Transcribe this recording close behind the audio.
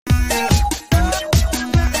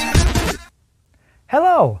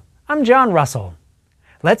Hello, I'm John Russell.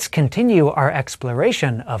 Let's continue our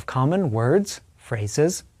exploration of common words,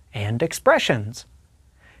 phrases, and expressions.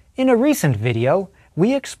 In a recent video,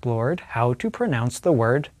 we explored how to pronounce the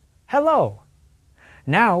word hello.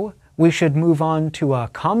 Now, we should move on to a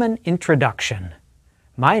common introduction.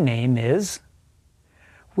 My name is...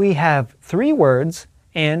 We have 3 words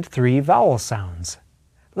and 3 vowel sounds.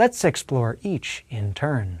 Let's explore each in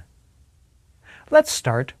turn. Let's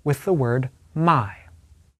start with the word my.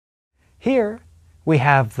 Here, we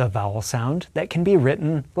have the vowel sound that can be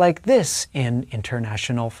written like this in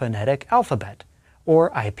International Phonetic Alphabet,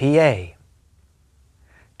 or IPA.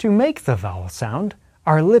 To make the vowel sound,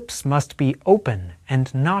 our lips must be open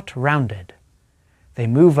and not rounded. They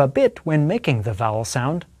move a bit when making the vowel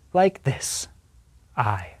sound, like this.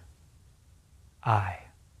 I.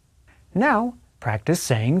 Now, practice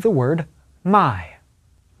saying the word my.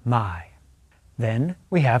 Then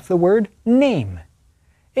we have the word name.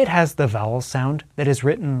 It has the vowel sound that is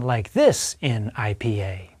written like this in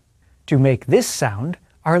IPA. To make this sound,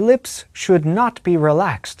 our lips should not be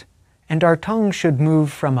relaxed, and our tongue should move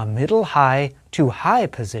from a middle high to high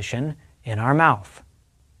position in our mouth.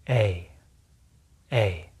 A.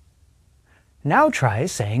 Now try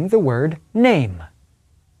saying the word name.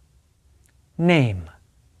 Name.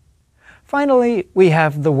 Finally, we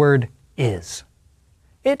have the word is.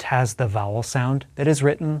 It has the vowel sound that is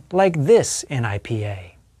written like this in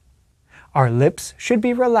IPA. Our lips should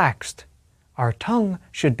be relaxed. Our tongue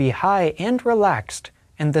should be high and relaxed,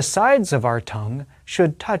 and the sides of our tongue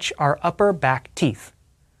should touch our upper back teeth,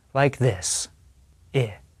 like this.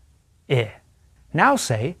 I. Now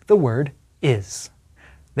say the word is.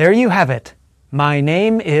 There you have it. My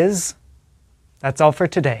name is... That's all for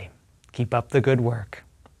today. Keep up the good work.